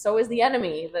 and so is the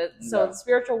enemy. So the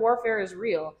spiritual warfare is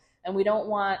real, and we don't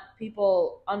want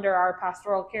people under our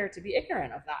pastoral care to be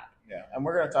ignorant of that. Yeah, and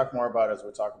we're going to talk more about it as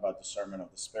we talk about discernment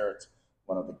of the spirits,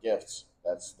 one of the gifts.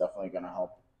 That's definitely going to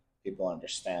help people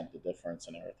understand the difference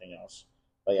and everything else.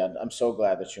 But yeah, I'm so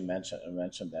glad that you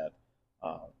mentioned that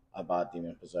about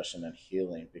demon possession and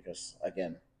healing, because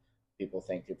again, people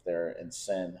think if they're in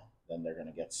sin, then they're going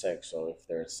to get sick. So if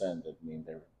they're in sin,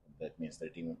 that means they're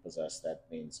demon possessed. That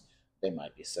means they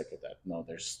might be sick of that. No,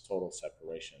 there's total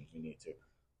separation. We need to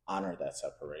honor that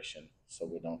separation so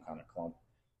we don't kind of clump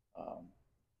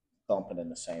it in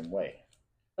the same way.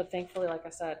 But thankfully, like I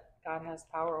said, God has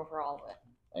power over all of it.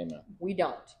 Amen. We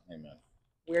don't. Amen.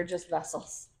 We're just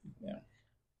vessels. Yeah.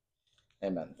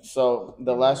 Amen. So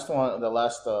the last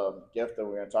gift that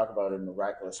we're going to talk about is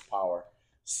miraculous power.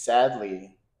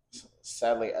 Sadly,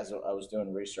 as I was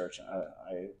doing research,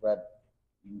 I read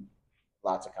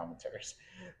lots of commentaries.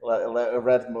 I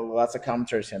read lots of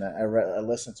commentaries, and I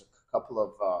listened to a couple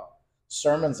of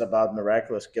sermons about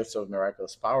miraculous gifts of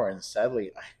miraculous power, and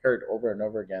sadly, I heard over and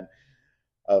over again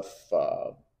of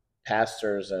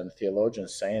pastors and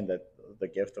theologians saying that the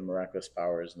gift of miraculous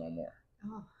power is no more.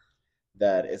 Oh.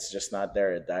 That it's just not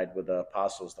there. It died with the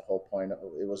apostles. The whole point of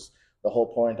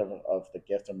the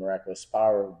gift of miraculous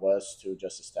power was to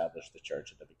just establish the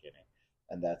church at the beginning,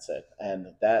 and that's it. And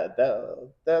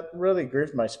that really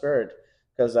grieves my spirit,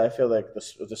 because I feel like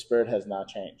the spirit has not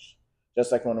changed.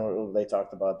 Just like when they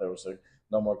talked about there was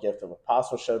no more gift of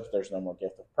apostleship, there's no more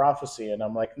gift of prophecy, and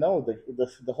I'm like, no,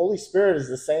 the Holy Spirit is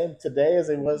the same today as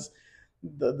it was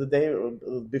the day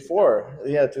before,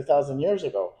 yeah, 2,000 years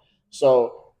ago.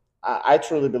 So I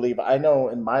truly believe, I know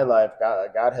in my life,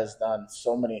 God has done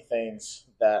so many things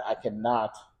that I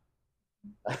cannot,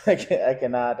 I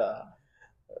cannot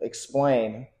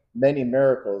explain many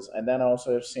miracles, and then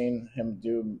also have seen Him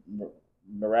do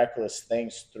miraculous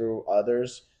things through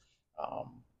others.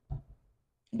 Um,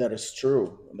 that is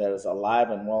true, that is alive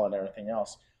and well, and everything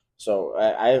else. So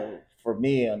for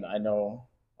me, and I know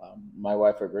my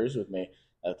wife agrees with me,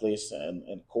 at least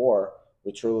in core,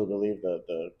 we truly believe that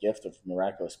the gift of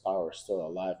miraculous power is still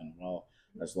alive and well,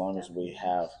 as long as we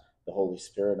have the Holy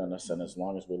Spirit in us, and as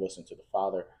long as we listen to the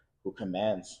Father, who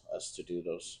commands us to do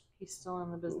those, He's still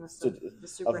in the business to, of the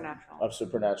supernatural. of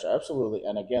supernatural, absolutely.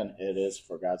 And again, it is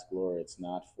for God's glory. It's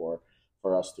not for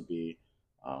us to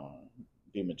um,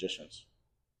 be magicians,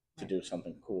 to Right. do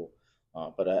something cool.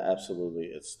 But absolutely,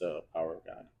 it's the power of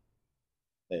God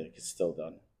that it's still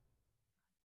done.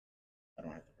 I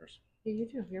don't have the verse. Yeah, you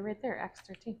do. You're right there, Acts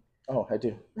 13. Oh, I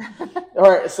do. All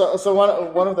right. So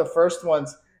one of the first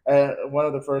ones, one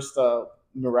of the first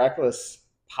miraculous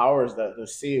powers that we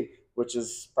see, which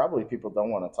is probably people don't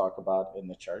want to talk about in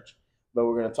the church, but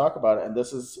we're going to talk about it. And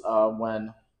this is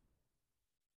when,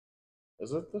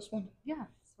 is it this one? Yeah,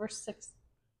 it's verse 6.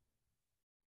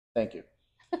 Thank you.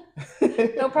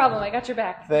 No problem. I got your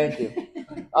back. Thank you.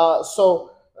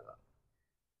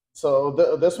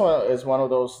 This one is one of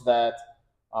those that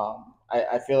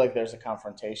I feel like there's a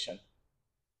confrontation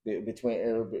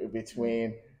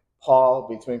between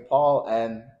Paul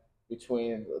and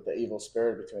between the evil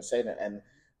spirit, between Satan,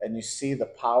 and you see the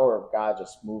power of God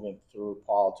just moving through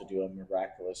Paul to do a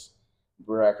miraculous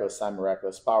sign,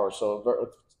 miraculous power.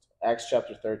 So Acts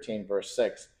chapter 13, verse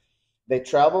 6. They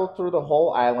traveled through the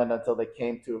whole island until they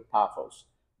came to Paphos.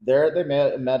 There they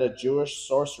met a Jewish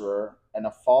sorcerer and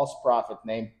a false prophet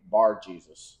named Bar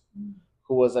Jesus,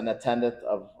 who was an attendant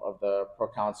of the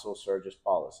proconsul Sergius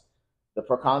Paulus. The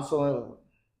proconsul,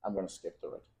 I'm going to skip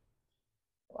through it.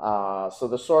 So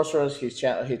the sorcerers, he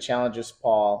challenges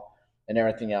Paul and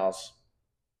everything else.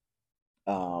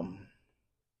 Um,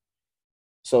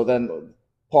 so then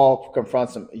Paul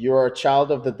confronts him. You are a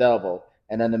child of the devil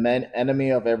and an enemy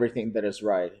of everything that is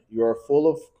right. You are full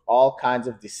of all kinds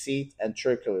of deceit and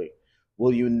trickery.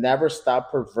 Will you never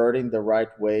stop perverting the right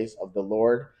ways of the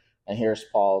Lord? And here's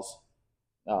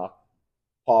uh,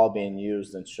 Paul being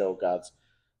used and show God's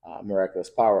miraculous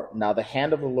power. Now the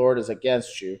hand of the Lord is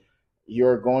against you. You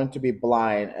are going to be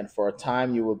blind, and for a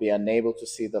time you will be unable to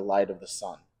see the light of the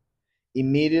sun.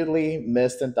 Immediately,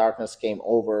 mist and darkness came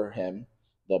over him,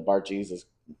 the Bar Jesus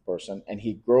person, and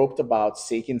he groped about,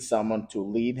 seeking someone to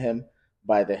lead him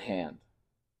by the hand.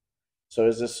 So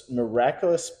it's this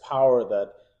miraculous power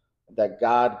that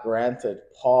God granted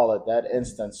Paul at that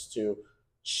instance to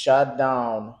shut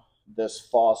down this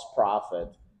false prophet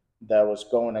that was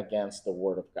going against the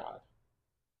word of God.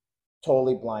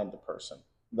 Totally blind the person.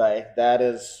 Like, that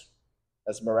is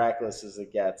as miraculous as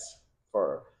it gets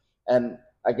for. And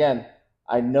again,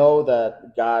 I know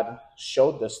that God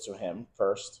showed this to him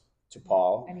first, to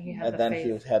Paul, and then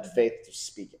he had faith to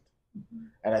speak it. Mm-hmm.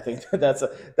 And I think that's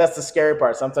the scary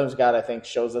part. Sometimes God, I think,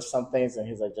 shows us some things, and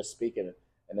He's like, just speak it,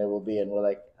 and it will be. And we're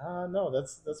like, no,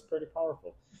 that's pretty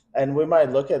powerful. And we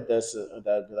might look at this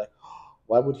that be like, oh,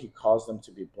 why would He cause them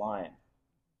to be blind?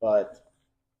 But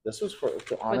this was to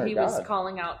honor God. But He was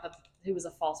calling out that He was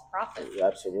a false prophet.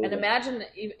 Absolutely. And imagine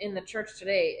in the church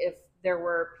today, if there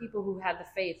were people who had the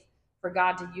faith for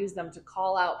God to use them to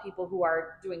call out people who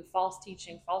are doing false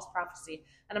teaching, false prophecy.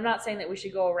 And I'm not saying that we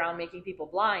should go around making people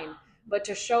blind, but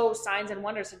to show signs and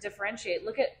wonders, to differentiate.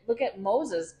 Look at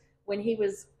Moses when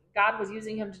God was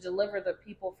using him to deliver the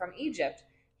people from Egypt.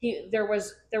 There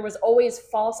was always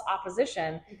false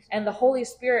opposition, and the Holy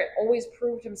Spirit always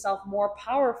proved Himself more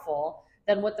powerful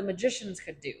than what the magicians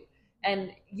could do.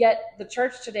 And yet the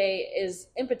church today is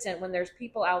impotent when there's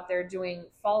people out there doing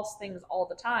false things all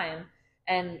the time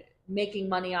and making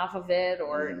money off of it,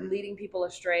 or leading people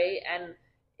astray. And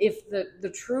if the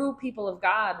true people of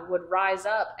God would rise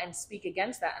up and speak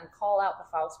against that and call out the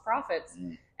false prophets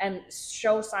and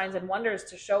show signs and wonders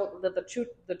to show that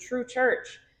the true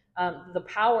church, the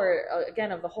power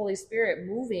again of the Holy Spirit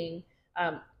moving,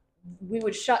 we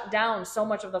would shut down so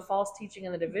much of the false teaching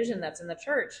and the division that's in the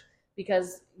church,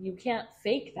 because you can't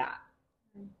fake that.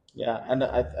 Yeah, and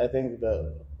I think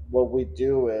what we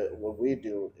do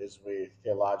is we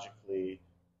theologically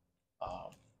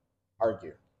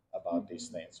argue. about these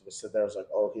things. We sit there as like,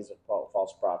 oh, he's a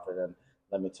false prophet, and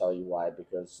let me tell you why.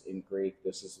 Because in Greek,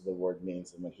 this is the word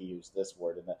means, and when he used this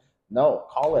word, and that, no,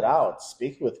 call it out,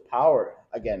 speak with power.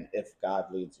 Again, if God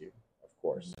leads you, of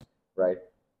course, right?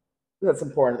 That's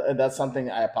important, and that's something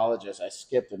I apologize. I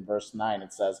skipped in verse 9.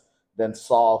 It says, "Then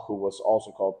Saul, who was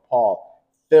also called Paul,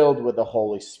 filled with the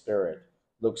Holy Spirit,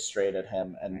 looked straight at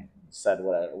him and said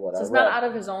what So I it's not read." out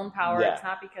of his own power. Yeah. It's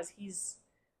not because he's,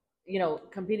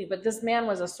 competing. But this man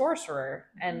was a sorcerer,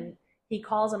 and he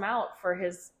calls him out for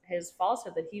his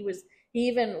falsehood. That he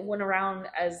even went around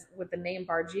as with the name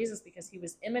Bar Jesus because he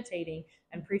was imitating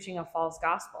and preaching a false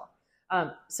gospel.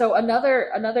 So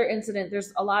another incident.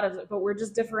 There's a lot of, but we're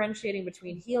just differentiating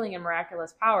between healing and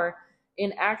miraculous power.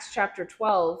 In Acts chapter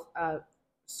 12,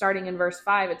 starting in verse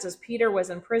 5, it says Peter was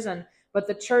in prison, but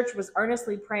the church was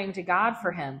earnestly praying to God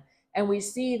for him. And we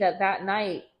see that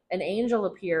night an angel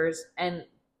appears and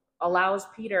allows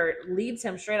Peter, leads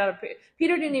him straight out of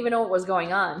Peter didn't even know what was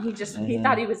going on. He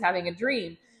thought he was having a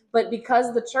dream. But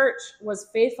because the church was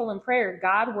faithful in prayer,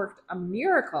 God worked a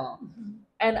miracle.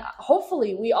 And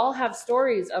hopefully we all have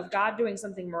stories of God doing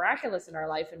something miraculous in our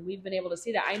life, and we've been able to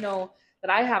see that. I know that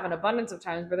I have an abundance of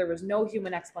times where there was no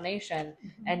human explanation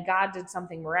and God did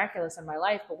something miraculous in my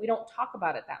life, but we don't talk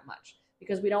about it that much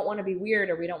because we don't want to be weird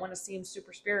or we don't want to seem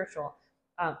super spiritual.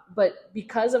 But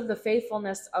because of the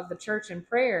faithfulness of the church in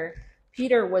prayer,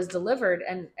 Peter was delivered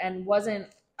and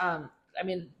wasn't.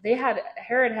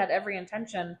 Herod had every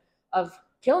intention of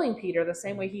killing Peter the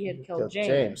same way he had killed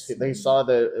James. They saw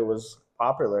that it was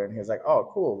popular, and he was like, "Oh,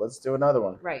 cool, let's do another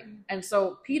one." Right. And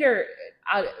so Peter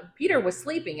was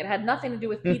sleeping. It had nothing to do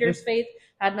with Peter's faith.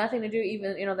 Had nothing to do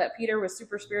even that Peter was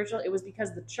super spiritual. It was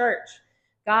because the church,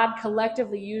 God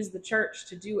collectively used the church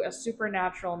to do a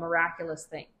supernatural, miraculous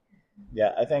thing.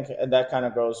 Yeah, I think, and that kind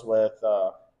of goes with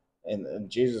in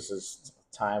Jesus's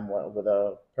time with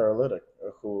a paralytic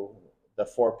who the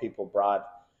four people brought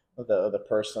the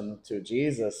person to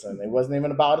Jesus, and it wasn't even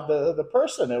about the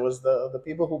person; it was the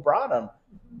people who brought him.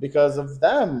 Because of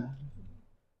them,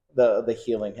 the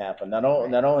healing happened. Not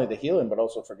only the healing, but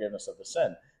also forgiveness of the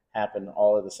sin happened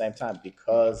all at the same time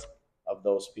because of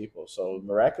those people. So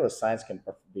miraculous signs can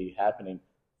be happening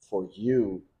for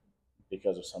you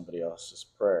because of somebody else's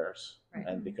prayers, right,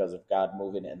 and because of God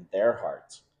moving in their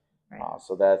hearts. Right.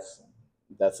 So that's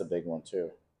a big one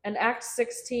too. And Acts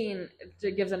 16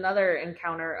 gives another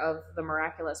encounter of the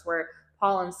miraculous where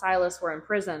Paul and Silas were in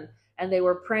prison and they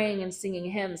were praying and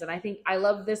singing hymns. And I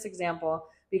love this example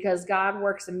because God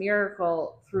works a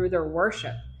miracle through their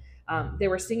worship. They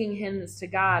were singing hymns to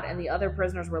God and the other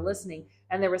prisoners were listening.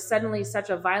 And there was suddenly such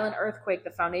a violent earthquake,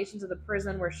 the foundations of the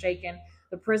prison were shaken,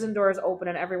 the prison doors opened,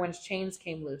 and everyone's chains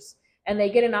came loose. And they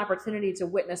get an opportunity to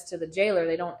witness to the jailer.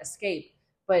 They don't escape.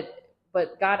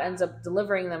 But God ends up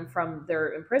delivering them from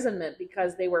their imprisonment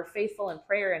because they were faithful in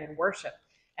prayer and in worship.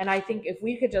 And I think if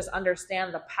we could just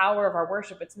understand the power of our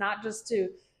worship, it's not just to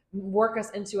work us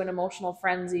into an emotional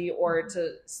frenzy or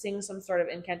to sing some sort of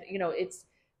incantation. It's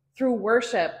through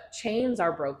worship, chains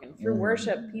are broken. Through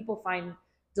worship, people find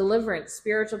deliverance,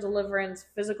 spiritual deliverance,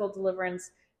 physical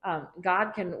deliverance.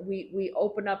 We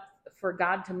open up for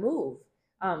God to move.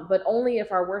 But only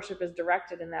if our worship is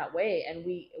directed in that way and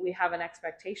we have an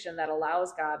expectation that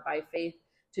allows God by faith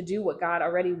to do what God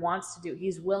already wants to do.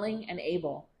 He's willing and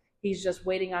able. He's just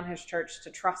waiting on his church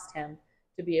to trust him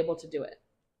to be able to do it.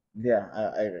 Yeah,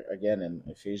 I again in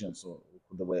Ephesians,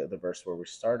 the verse where we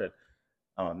started,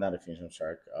 not Ephesians,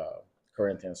 sorry,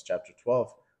 Corinthians chapter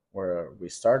 12, where we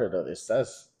started, it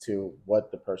says to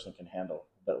what the person can handle.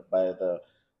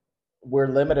 We're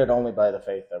limited only by the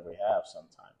faith that we have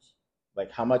sometimes.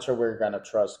 Like, how much are we going to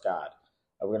trust God?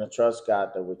 Are we going to trust God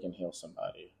that we can heal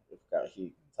somebody if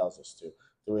He tells us to?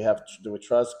 Do we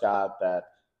trust God that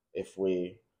if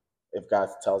God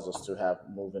tells us to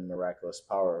move in miraculous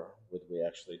power, would we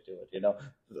actually do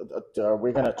it? Are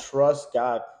we going to trust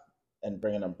God and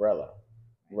bring an umbrella?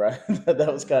 Right.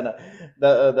 That's kind of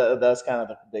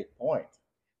the big point.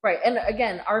 Right. And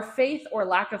again, our faith or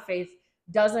lack of faith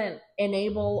doesn't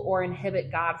enable or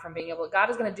inhibit God from being able. God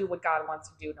is going to do what God wants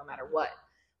to do no matter what.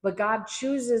 But God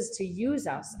chooses to use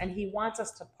us and he wants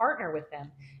us to partner with him.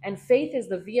 And faith is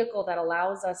the vehicle that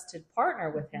allows us to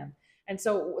partner with him. And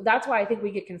so that's why I think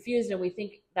we get confused and we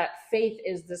think that faith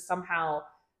is this somehow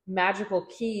magical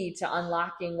key to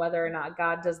unlocking whether or not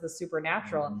God does the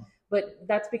supernatural. Mm-hmm. But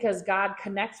that's because God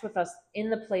connects with us in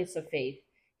the place of faith.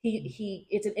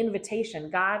 It's an invitation.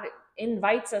 God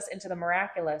invites us into the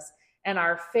miraculous, and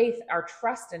our faith, our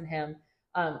trust in him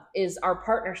is our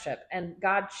partnership. And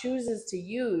God chooses to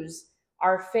use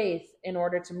our faith in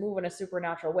order to move in a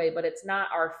supernatural way, but it's not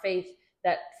our faith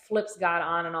that flips God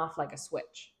on and off like a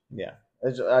switch. Yeah,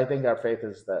 I think our faith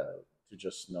is that to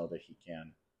just know that He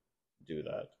can do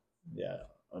that. Yeah,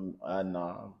 and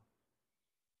what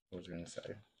was I going to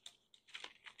say?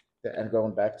 Yeah, and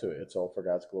going back to it, it's all for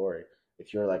God's glory.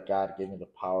 If you're like, God, give me the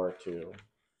power to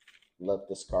lift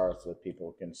the scars so that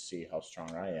people can see how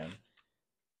strong I am.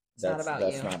 It's not about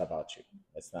That's you. not about you.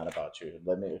 It's not about you.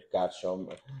 Let me, God, show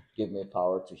me, give me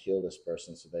power to heal this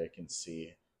person so they can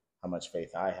see how much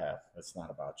faith I have. It's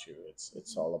not about you.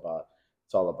 It's all about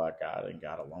God and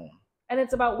God alone. And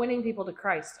it's about winning people to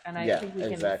Christ. And I think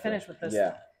we can finish with this.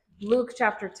 Yeah. Luke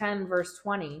chapter 10, verse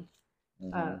 20.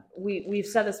 We've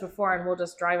said this before, and we'll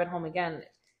just drive it home again.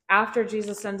 After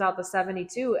Jesus sends out the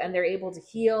 72 and they're able to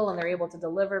heal and they're able to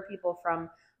deliver people from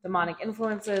demonic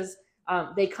influences,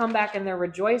 they come back and they're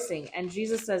rejoicing. And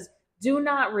Jesus says, do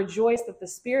not rejoice that the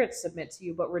spirits submit to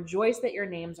you, but rejoice that your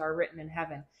names are written in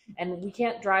heaven. And we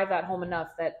can't drive that home enough,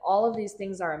 that all of these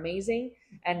things are amazing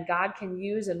and God can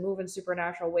use and move in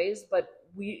supernatural ways, but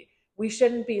we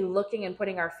shouldn't be looking and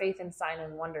putting our faith in sign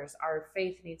and wonders. Our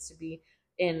faith needs to be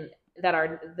in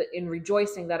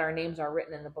rejoicing that our names are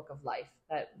written in the book of life,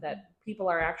 that people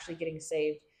are actually getting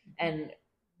saved and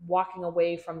walking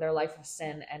away from their life of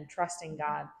sin and trusting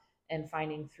God and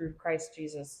finding through Christ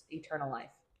Jesus eternal life.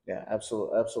 Yeah,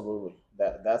 absolutely.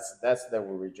 That's that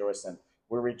we rejoice in.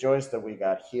 We rejoice that we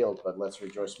got healed, but let's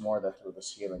rejoice more that through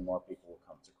this healing, more people will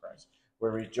come to Christ. We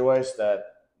rejoice that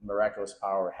miraculous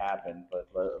power happened, but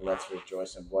let's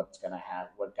rejoice in what's going to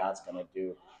happen, what God's going to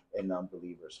do in the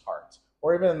unbelievers' hearts,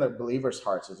 or even in the believers'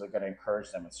 hearts. Is it going to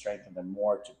encourage them and strengthen them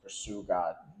more to pursue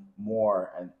God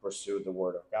more and pursue the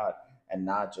Word of God, and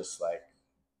not just like,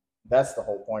 that's the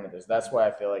whole point of this. That's why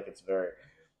I feel like it's very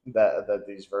that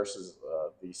these verses,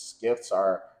 these gifts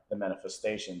are the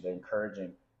manifestation, the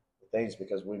encouraging things,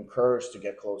 because we encourage to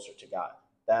get closer to God.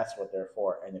 That's what they're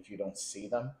for. And if you don't see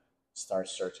them, start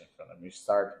searching for them. You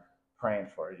start praying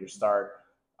for it. You start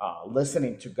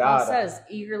listening to God. Paul says,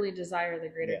 eagerly desire the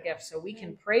greater gift. So we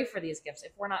can pray for these gifts.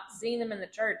 If we're not seeing them in the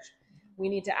church, we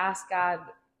need to ask God,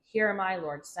 here am I,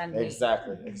 Lord, send me.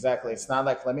 Exactly. It's not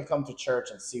like, let me come to church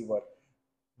and see what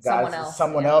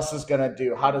someone else is going to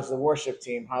do. How does the worship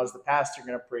team, how's the pastor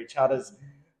going to preach? How does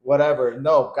whatever?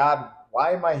 No, God,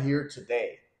 why am I here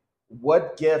today?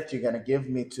 What gift you're going to give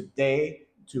me today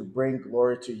to bring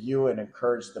glory to you and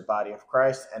encourage the body of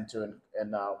Christ and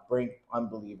bring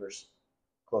unbelievers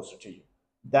closer to you?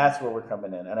 That's where we're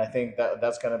coming in. And I think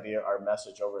that's going to be our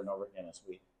message over and over again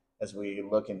as we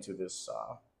look into this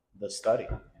study.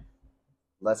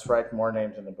 Let's write more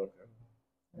names in the book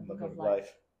of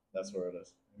life. That's where it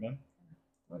is. Amen.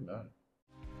 Amen.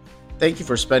 Thank you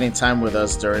for spending time with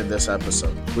us during this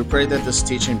episode. We pray that this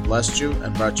teaching blessed you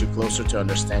and brought you closer to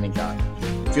understanding God.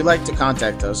 If you'd like to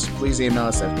contact us, please email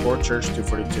us at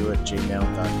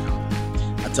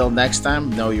portchurch242@gmail.com. Until next time,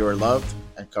 know you are loved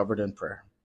and covered in prayer.